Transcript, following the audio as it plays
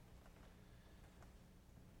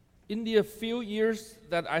In the few years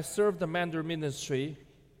that I served the Mandarin ministry,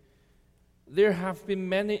 there have been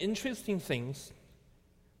many interesting things.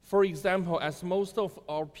 For example, as most of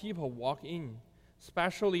our people walk in,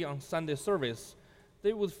 especially on Sunday service,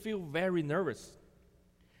 they would feel very nervous.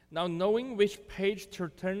 Not knowing which page to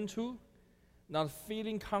turn to, not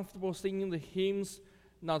feeling comfortable singing the hymns,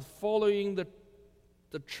 not following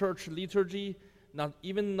the church liturgy, not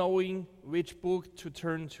even knowing which book to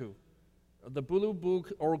turn to, the blue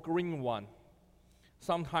book or green one.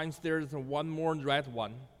 Sometimes there's one more red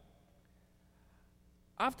one.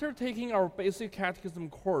 After taking our basic catechism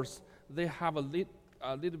course, they have a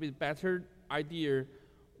little bit better idea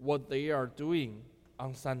what they are doing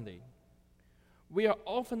on Sunday. We are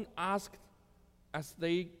often asked as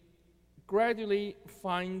they gradually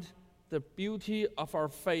find the beauty of our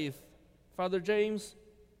faith, Father James,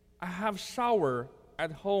 I have shower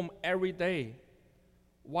at home every day.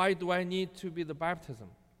 Why do I need to be the baptism?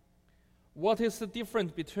 What is the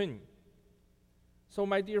difference between? So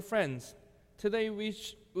my dear friends, today we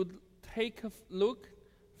would take a look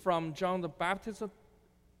from John the Baptist,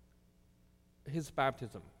 his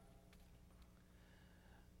baptism.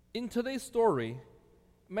 In today's story,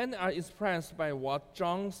 men are impressed by what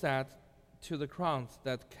John said to the crowds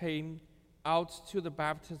that came out to the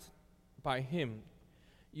baptism by him.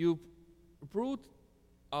 You brood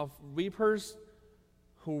of vipers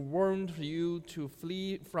who warned you to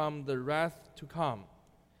flee from the wrath to come.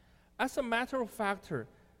 As a matter of fact,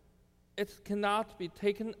 it cannot be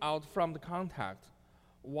taken out from the context.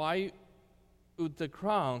 Why would the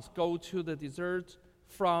crowds go to the desert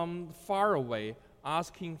from far away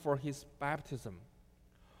asking for his baptism?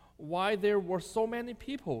 Why there were so many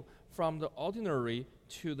people from the ordinary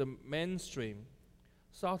to the mainstream?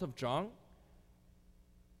 Thought of John?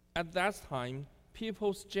 At that time,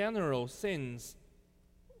 people's general sense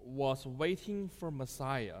was waiting for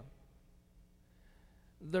Messiah.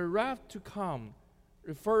 The wrath to come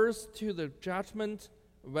refers to the judgment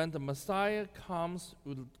when the Messiah comes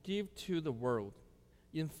would give to the world.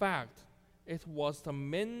 In fact, it was the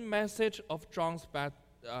main message of John's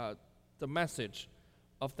the message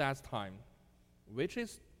of that time, which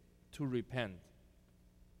is to repent.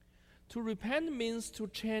 To repent means to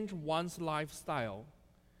change one's lifestyle.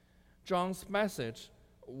 John's message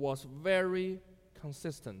was very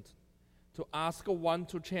consistent, to ask one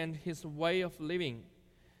to change his way of living.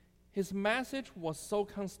 His message was so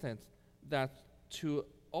constant that to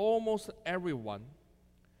almost everyone,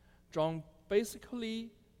 John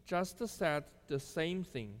basically just said the same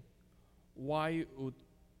thing. Why would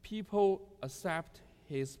people accept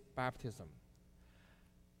his baptism?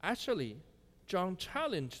 Actually, John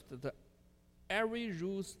challenged the every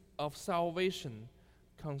rules of salvation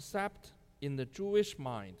concept in the Jewish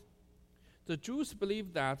mind. The Jews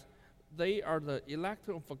believe that they are the elect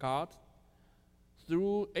of God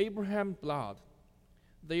through Abraham's blood.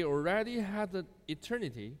 They already had the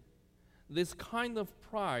eternity. This kind of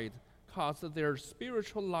pride caused their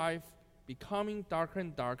spiritual life becoming darker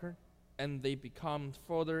and darker, and they become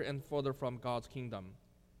further and further from God's kingdom.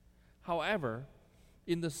 However,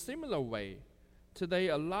 in the similar way, today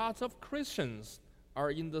a lot of Christians are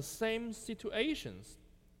in the same situations.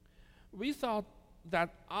 We thought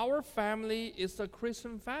that our family is a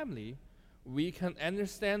Christian family. We can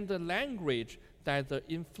understand the language that is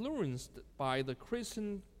influenced by the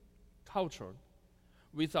Christian culture.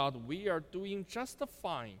 We thought we are doing just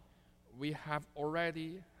fine. We have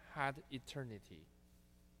already had eternity.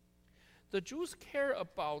 The Jews care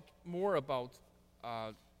more about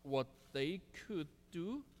what they could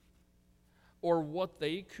do, or what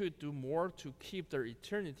they could do more to keep their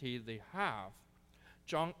eternity they have.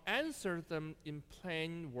 John answered them in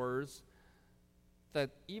plain words that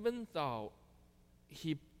even though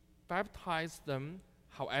he baptized them,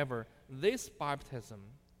 however, this baptism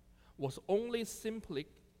was only symbolic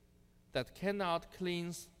that cannot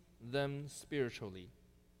cleanse them spiritually.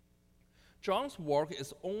 John's work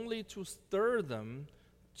is only to stir them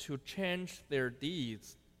to change their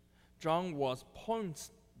deeds. John was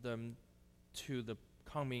pointing them to the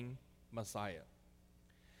coming Messiah.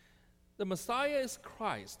 The Messiah is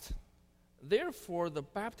Christ. Therefore, the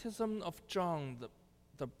baptism of John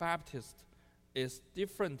the Baptist is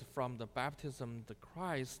different from the baptism the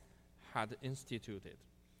Christ had instituted.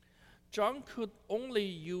 John could only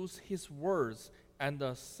use his words and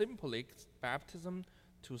the symbolic baptism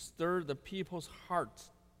to stir the people's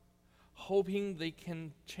hearts, hoping they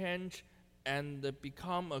can change and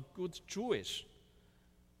become a good Jewish,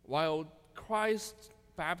 while Christ's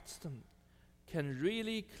baptism can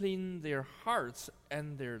really clean their hearts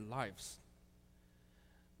and their lives.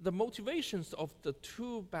 The motivations of the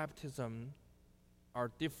two baptisms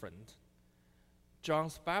are different.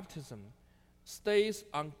 John's baptism stays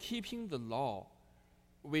on keeping the law,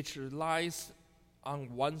 which relies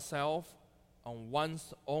on oneself, on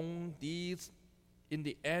one's own deeds. In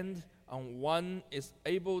the end, one is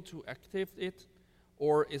able to activate it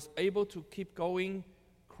or is able to keep going.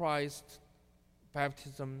 Christ's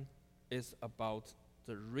baptism is about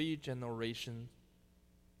the regeneration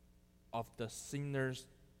of the sinner's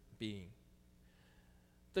being.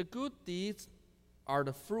 The good deeds are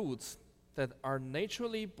the fruits that are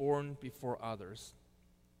naturally born before others.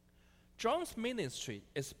 John's ministry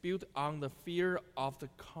is built on the fear of the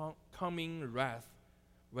coming wrath,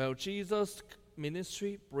 while Jesus'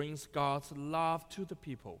 ministry brings God's love to the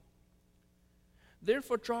people.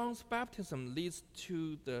 Therefore, John's baptism leads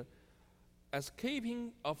to the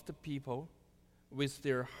escaping of the people with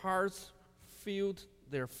their hearts filled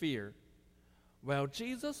their fear, while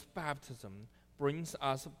Jesus' baptism brings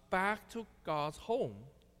us back to God's home.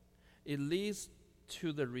 It leads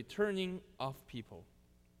to the returning of people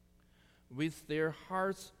with their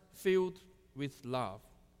hearts filled with love,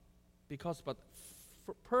 because but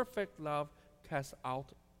perfect love casts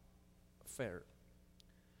out fear.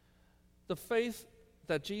 The faith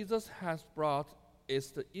that Jesus has brought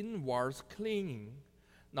is the inward cleaning,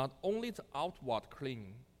 not only the outward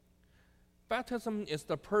cleaning. Baptism is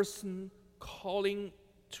the person calling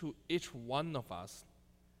to each one of us.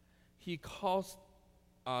 He calls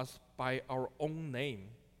us by our own name.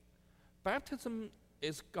 Baptism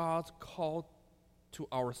is God's call to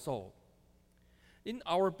our soul. In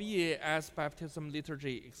our BAS baptism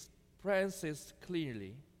liturgy expresses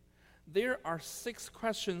clearly, there are 6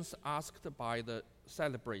 questions asked by the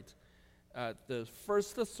celebrant. The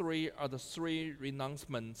first 3 are the 3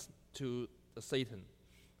 renouncements to Satan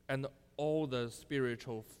and all the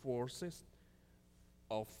spiritual forces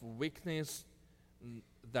of weakness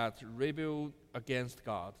that rebel against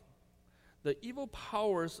God. The evil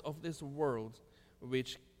powers of this world,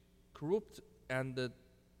 which corrupt and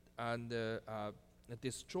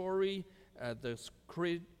destroy the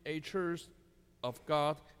creatures of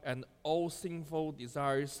God, and all sinful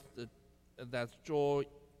desires that draw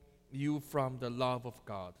you from the love of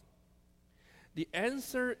God. The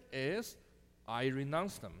answer is, I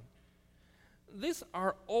renounce them. These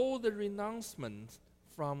are all the renouncements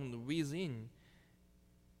from within.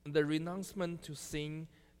 The renouncement to sin.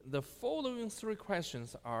 The following 3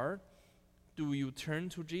 questions are: do you turn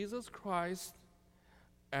to Jesus Christ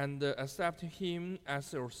and accept Him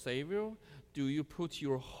as your Savior? Do you put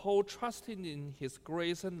your whole trust in His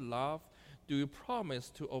grace and love? Do you promise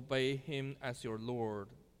to obey Him as your Lord?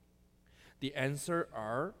 The answer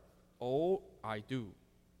are, oh, I do.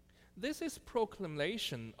 This is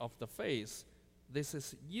proclamation of the faith. This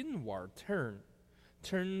is inward turn.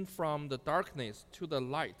 Turn from the darkness to the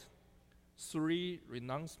light. 3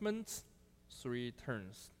 renouncements, 3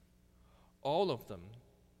 turns. All of them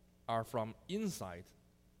are from inside,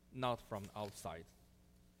 not from outside.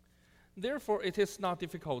 Therefore, it is not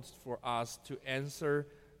difficult for us to answer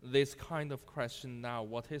this kind of question now.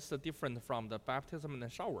 What is the difference from the baptism and the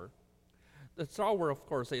shower? The shower, of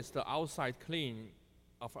course, is the outside cleaning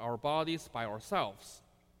of our bodies by ourselves,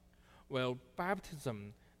 while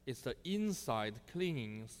baptism is the inside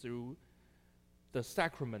cleaning through the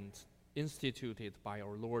sacrament instituted by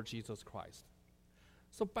our Lord Jesus Christ.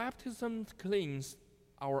 So baptism cleans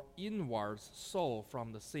our inward soul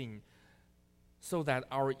from the sin, so that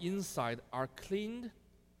our inside are cleaned,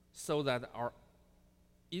 so that our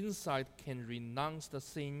inside can renounce the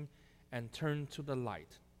sin and turn to the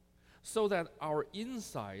light, so that our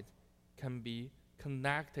inside can be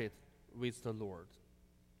connected with the Lord.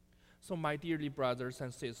 So my dearly brothers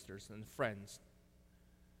and sisters and friends,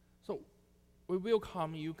 so we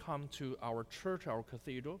welcome you come to our church, our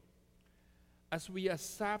cathedral. As we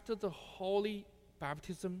accept the holy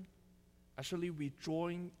baptism, actually we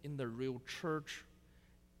join in the real church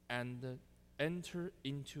and enter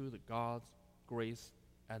into the God's grace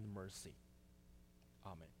and mercy.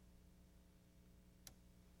 Amen.